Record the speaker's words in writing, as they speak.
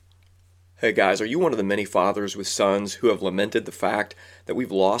Hey guys, are you one of the many fathers with sons who have lamented the fact that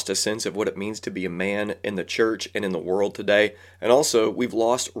we've lost a sense of what it means to be a man in the church and in the world today? And also, we've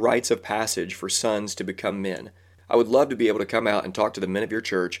lost rites of passage for sons to become men. I would love to be able to come out and talk to the men of your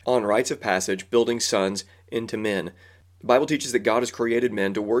church on rites of passage, building sons into men. The Bible teaches that God has created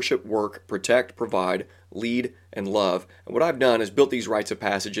men to worship, work, protect, provide, lead, and love. And what I've done is built these rites of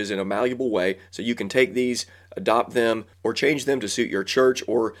passages in a malleable way so you can take these, adopt them, or change them to suit your church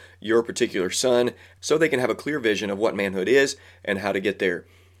or your particular son so they can have a clear vision of what manhood is and how to get there.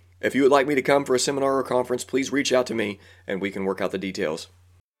 If you would like me to come for a seminar or conference, please reach out to me and we can work out the details.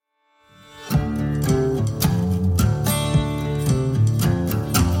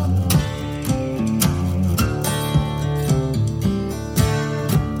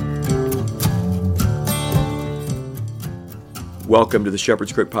 Welcome to the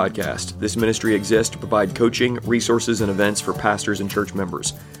Shepherd's Crook Podcast. This ministry exists to provide coaching, resources, and events for pastors and church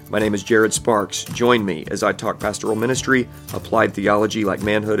members. My name is Jared Sparks. Join me as I talk pastoral ministry, applied theology like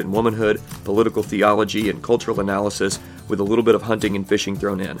manhood and womanhood, political theology, and cultural analysis with a little bit of hunting and fishing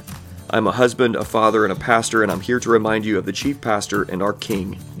thrown in. I'm a husband, a father, and a pastor, and I'm here to remind you of the chief pastor and our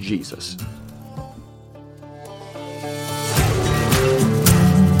King, Jesus.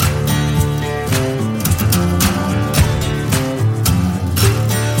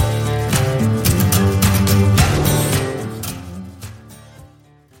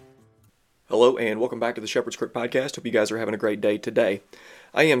 Hello and welcome back to the Shepherd's Crook Podcast. Hope you guys are having a great day today.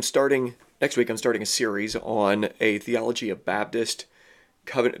 Next week I'm starting a series on a theology of Baptist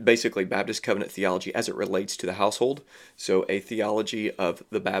covenant, basically Baptist covenant theology as it relates to the household. So a theology of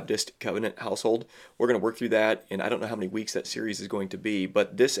the Baptist covenant household. We're going to work through that, and I don't know how many weeks that series is going to be,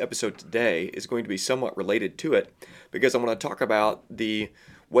 but this episode today is going to be somewhat related to it because I'm going to talk about the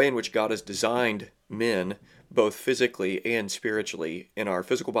way in which God has designed men, both physically and spiritually, in our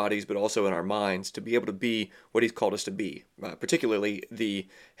physical bodies, but also in our minds, to be able to be what He's called us to be, particularly the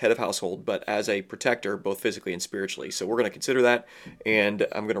head of household, but as a protector, both physically and spiritually. So we're going to consider that, and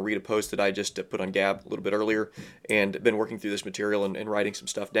I'm going to read a post that I just put on Gab a little bit earlier, and been working through this material and writing some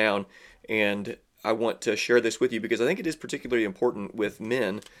stuff down, and I want to share this with you because I think it is particularly important with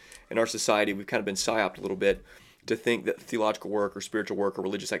men in our society. We've kind of been psyoped a little bit to think that theological work or spiritual work or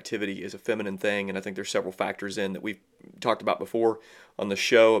religious activity is a feminine thing, and I think there's several factors in that we've talked about before on the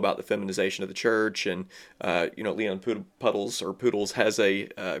show about the feminization of the church, and Leon Poodles has a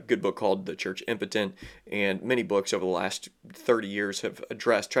good book called The Church Impotent, and many books over the last 30 years have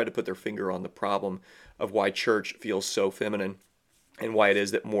tried to put their finger on the problem of why church feels so feminine and why it is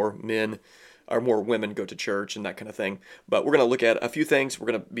that more women go to church and that kind of thing. But we're going to look at a few things.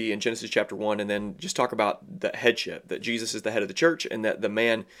 We're going to be in Genesis chapter 1 and then just talk about the headship, that Jesus is the head of the church and that the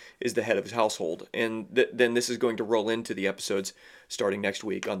man is the head of his household. And then this is going to roll into the episodes starting next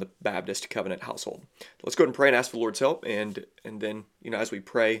week on the Baptist covenant household. Let's go ahead and pray and ask for the Lord's help. And then, as we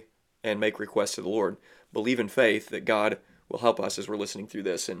pray and make requests to the Lord, believe in faith that God will help us as we're listening through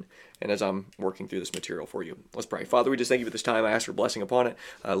this and as I'm working through this material for you. Let's pray. Father, we just thank you for this time. I ask for blessing upon it.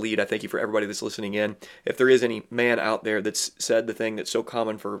 Lead, I thank you for everybody that's listening in. If there is any man out there that's said the thing that's so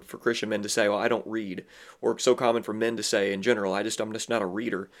common for Christian men to say, well, I don't read, or so common for men to say in general, I'm just not a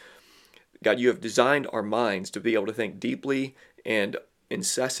reader. God, you have designed our minds to be able to think deeply and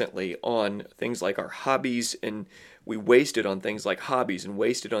incessantly on things like our hobbies, and we waste it on things like hobbies and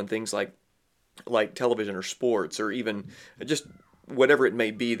waste it on things like television or sports or even just whatever it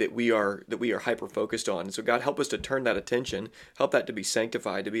may be that we are hyper focused on. And so God, help us to turn that attention, help that to be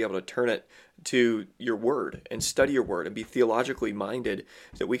sanctified, to be able to turn it to your word and study your word and be theologically minded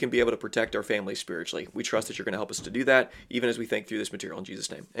so that we can be able to protect our family spiritually. We trust that you're going to help us to do that even as we think through this material in Jesus'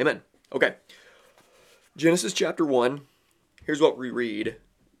 name. Amen. Okay. Genesis chapter 1. Here's what we read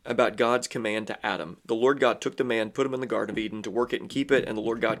about God's command to Adam. The Lord God took the man, put him in the Garden of Eden to work it and keep it, and the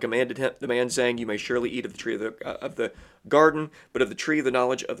Lord God commanded the man, saying, you may surely eat of the tree of the garden, but of the tree of the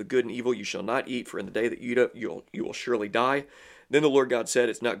knowledge of the good and evil you shall not eat, for in the day that you eat it, you will surely die. Then the Lord God said,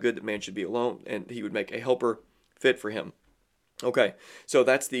 it's not good that man should be alone, and he would make a helper fit for him. Okay, so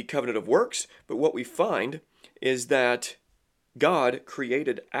that's the covenant of works, but what we find is that God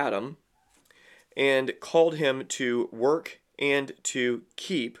created Adam and called him to work and to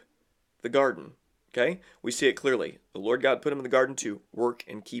keep the garden, okay? We see it clearly. The Lord God put him in the garden to work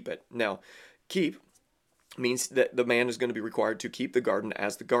and keep it. Now, keep means that the man is going to be required to keep the garden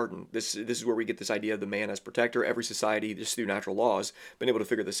as the garden. This is where we get this idea of the man as protector. Every society, just through natural laws, been able to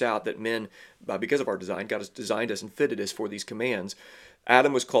figure this out, that men, because of our design, God has designed us and fitted us for these commands.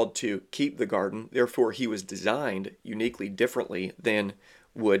 Adam was called to keep the garden, therefore he was designed uniquely differently than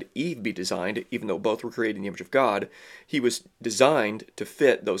would Eve be designed, even though both were created in the image of God. He was designed to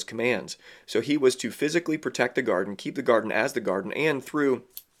fit those commands. So he was to physically protect the garden, keep the garden as the garden, and through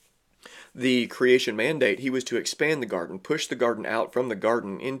the creation mandate, he was to expand the garden, push the garden out from the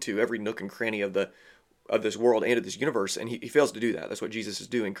garden into every nook and cranny of this world and of this universe, and he fails to do that. That's what Jesus is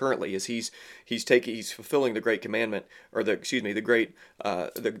doing currently. Is he's fulfilling the great commandment, or the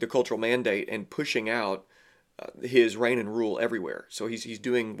cultural mandate, and pushing out his reign and rule everywhere. So he's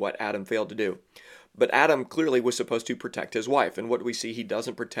doing what Adam failed to do. But Adam clearly was supposed to protect his wife, and what do we see? He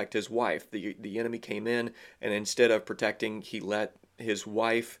doesn't protect his wife. The enemy came in, and instead of protecting, he let his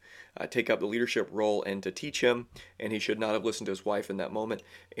wife take up the leadership role and to teach him, and he should not have listened to his wife in that moment,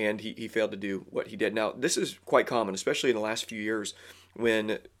 and he failed to do what he did. Now, this is quite common, especially in the last few years,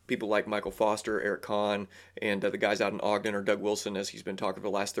 when people like Michael Foster, Eric Kahn, and the guys out in Ogden, or Doug Wilson, as he's been talking for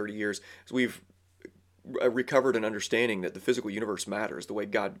the last 30 years, we've recovered an understanding that the physical universe matters, the way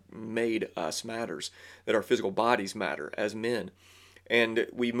God made us matters, that our physical bodies matter as men. And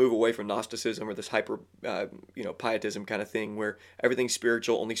we move away from Gnosticism, or this hyper, pietism kind of thing, where everything's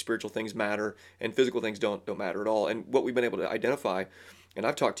spiritual, only spiritual things matter, and physical things don't matter at all. And what we've been able to identify, and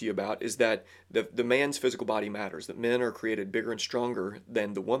I've talked to you about, is that the man's physical body matters, that men are created bigger and stronger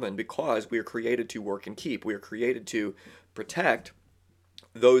than the woman, because we are created to work and keep. We are created to protect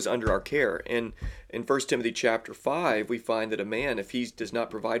those under our care. And in 1 Timothy chapter 5, we find that a man, if he does not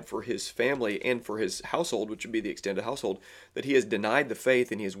provide for his family and for his household, which would be the extended household, that he has denied the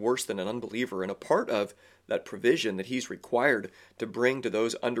faith and he is worse than an unbeliever. And a part of that provision that he's required to bring to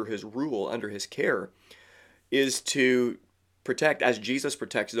those under his rule, under his care, is to protect, as Jesus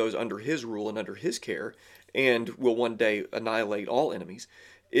protects those under his rule and under his care, and will one day annihilate all enemies,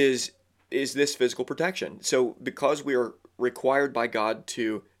 is this physical protection. So because we are required by God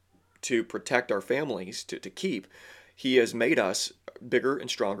to protect our families, to keep, he has made us bigger and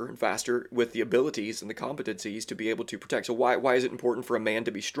stronger and faster with the abilities and the competencies to be able to protect. So why is it important for a man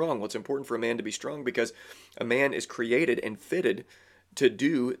to be strong? Well, it's important for a man to be strong because a man is created and fitted to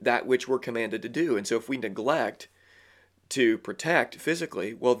do that which we're commanded to do. And so if we neglect to protect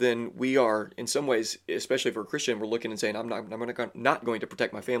physically, well, then we are, in some ways, especially for a Christian, we're looking and saying, I'm not going to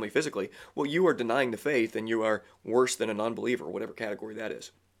protect my family physically. Well, you are denying the faith, and you are worse than a non-believer, whatever category that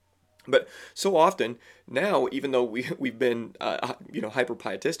is. But so often now, even though we've been hyper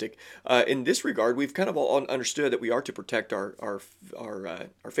pietistic in this regard, we've kind of all understood that we are to protect our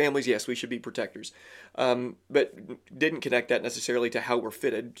families. Yes, we should be protectors, but didn't connect that necessarily to how we're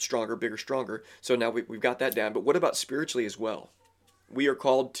fitted, stronger, bigger, stronger. So now we've got that down. But what about spiritually as well? We are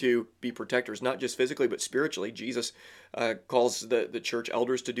called to be protectors, not just physically, but spiritually. Jesus calls the church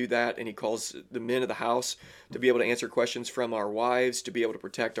elders to do that, and he calls the men of the house to be able to answer questions from our wives, to be able to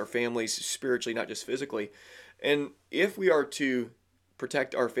protect our families spiritually, not just physically. And if we are to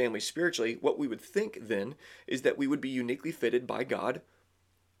protect our families spiritually, what we would think then is that we would be uniquely fitted by God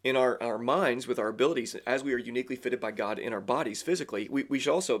in our minds with our abilities, as we are uniquely fitted by God in our bodies physically. We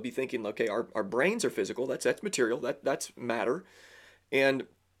should also be thinking, okay, our brains are physical, that's material, that's matter. And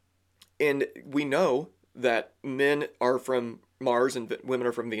we know that men are from Mars and women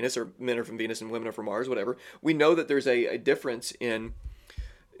are from Venus, or men are from Venus and women are from Mars, whatever. We know that there's a difference in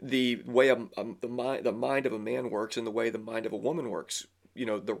the way the mind of a man works and the way the mind of a woman works. You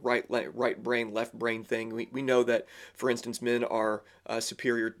know, the right brain, left brain thing. We know that, for instance, men are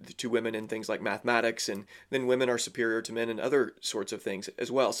superior to women in things like mathematics, and then women are superior to men in other sorts of things as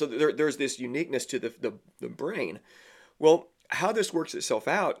well. So there's this uniqueness to the brain. Well, how this works itself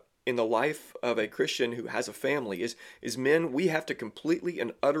out in the life of a Christian who has a family is men, we have to completely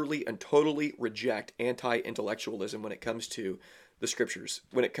and utterly and totally reject anti-intellectualism when it comes to the scriptures,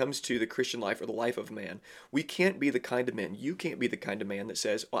 when it comes to the Christian life or the life of man. We can't be the kind of men, you can't be the kind of man that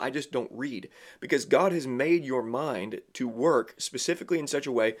says, well, I just don't read, because God has made your mind to work specifically in such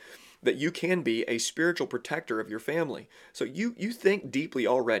a way that you can be a spiritual protector of your family. So you think deeply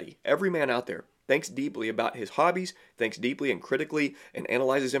already. Every man out there thinks deeply about his hobbies, thinks deeply and critically, and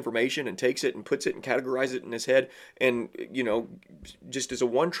analyzes information and takes it and puts it and categorizes it in his head, and just as a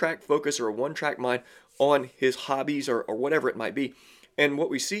one-track focus or a one-track mind on his hobbies or whatever it might be. And what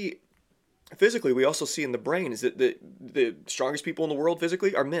we see physically, we also see in the brain, is that the strongest people in the world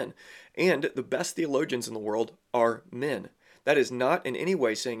physically are men, and the best theologians in the world are men. That is not in any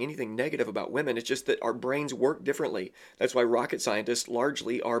way saying anything negative about women. It's just that our brains work differently. That's why rocket scientists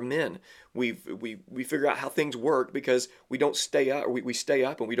largely are men. We figure out how things work because we don't stay up, or we stay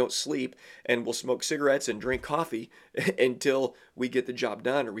up and we don't sleep, and we'll smoke cigarettes and drink coffee until we get the job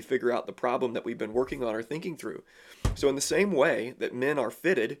done, or we figure out the problem that we've been working on or thinking through. So in the same way that men are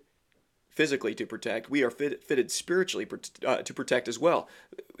fitted physically to protect, we are fitted spiritually to protect as well.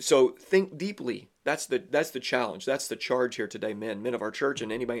 So think deeply. That's the challenge. That's the charge here today, men of our church,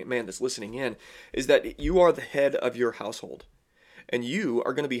 and any man that's listening in, is that you are the head of your household. And you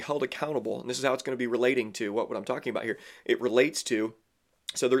are going to be held accountable. And this is how it's going to be relating to what I'm talking about here. It relates to,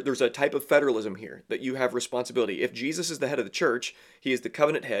 so there's a type of federalism here that you have responsibility. If Jesus is the head of the church, he is the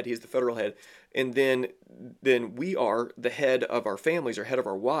covenant head, he is the federal head, and then we are the head of our families or head of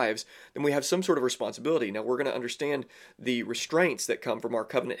our wives, then we have some sort of responsibility. Now we're going to understand the restraints that come from our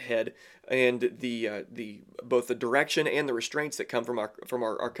covenant head, and the both the direction and the restraints that come from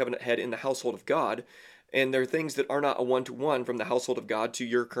our covenant head in the household of God. And there are things that are not a one-to-one from the household of God to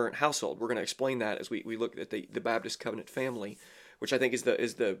your current household. We're going to explain that as we look at the Baptist covenant family, which I think is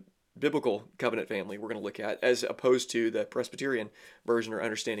the biblical covenant family we're going to look at, as opposed to the Presbyterian version or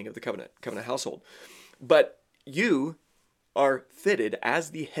understanding of the covenant household. But you are fitted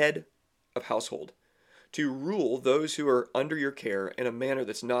as the head of household to rule those who are under your care in a manner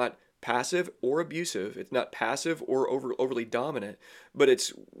that's not passive or abusive. It's not passive or overly dominant, but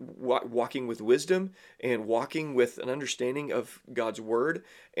it's walking with wisdom and walking with an understanding of God's word.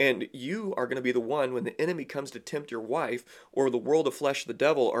 And you are going to be the one, when the enemy comes to tempt your wife, or the world of flesh, the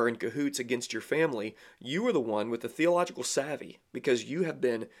devil, are in cahoots against your family, you are the one with the theological savvy, because you have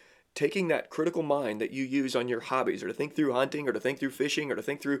been taking that critical mind that you use on your hobbies, or to think through hunting, or to think through fishing, or to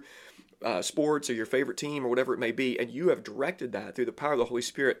think through sports, or your favorite team, or whatever it may be, and you have directed that through the power of the Holy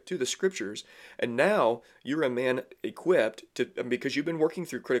Spirit to the Scriptures, and now you're a man equipped to, because you've been working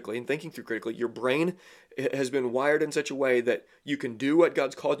through critically and thinking through critically. Your brain has been wired in such a way that you can do what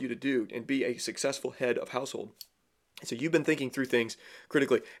God's called you to do and be a successful head of household. So you've been thinking through things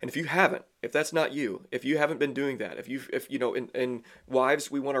critically, and if that's not you, if you haven't been doing that, in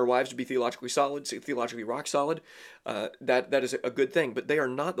wives, we want our wives to be theologically solid, theologically rock solid. That is a good thing, but they are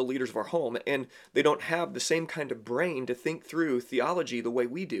not the leaders of our home, and they don't have the same kind of brain to think through theology the way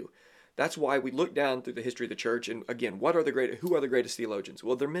we do. That's why we look down through the history of the church, and again, who are the greatest theologians?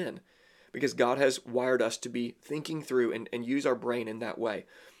 Well, they're men, because God has wired us to be thinking through and use our brain in that way.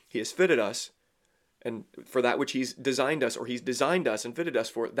 He has fitted us and for that which he's designed us, or he's designed us and fitted us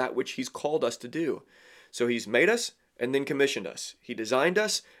for that which he's called us to do. So he's made us and then commissioned us. He designed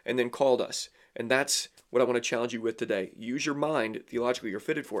us and then called us. And that's what I want to challenge you with today. Use your mind theologically. You're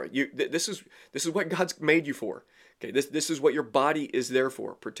fitted for it. This is what God's made you for. Okay, this is what your body is there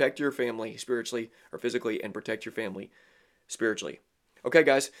for. Protect your family spiritually or physically, and protect your family spiritually. Okay,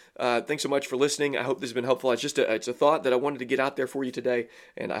 guys, thanks so much for listening. I hope this has been helpful. It's a thought that I wanted to get out there for you today,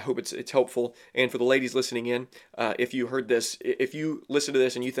 and I hope it's helpful. And for the ladies listening in, if you heard this, if you listen to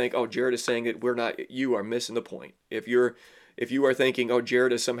this and you think, oh, Jared is saying that you are missing the point. If you are thinking, oh,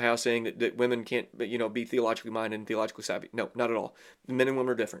 Jared is somehow saying that women can't, be theologically minded and theologically savvy. No, not at all. Men and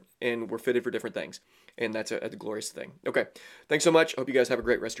women are different, and we're fitted for different things, and that's a glorious thing. Okay, thanks so much. Hope you guys have a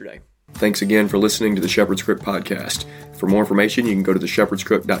great rest of your day. Thanks again for listening to the Shepherd's Crook podcast. For more information, you can go to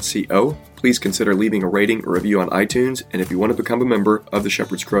theshepherdscrook.co. Please consider leaving a rating or review on iTunes, and if you want to become a member of the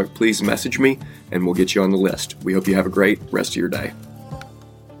Shepherd's Crook, please message me, and we'll get you on the list. We hope you have a great rest of your day.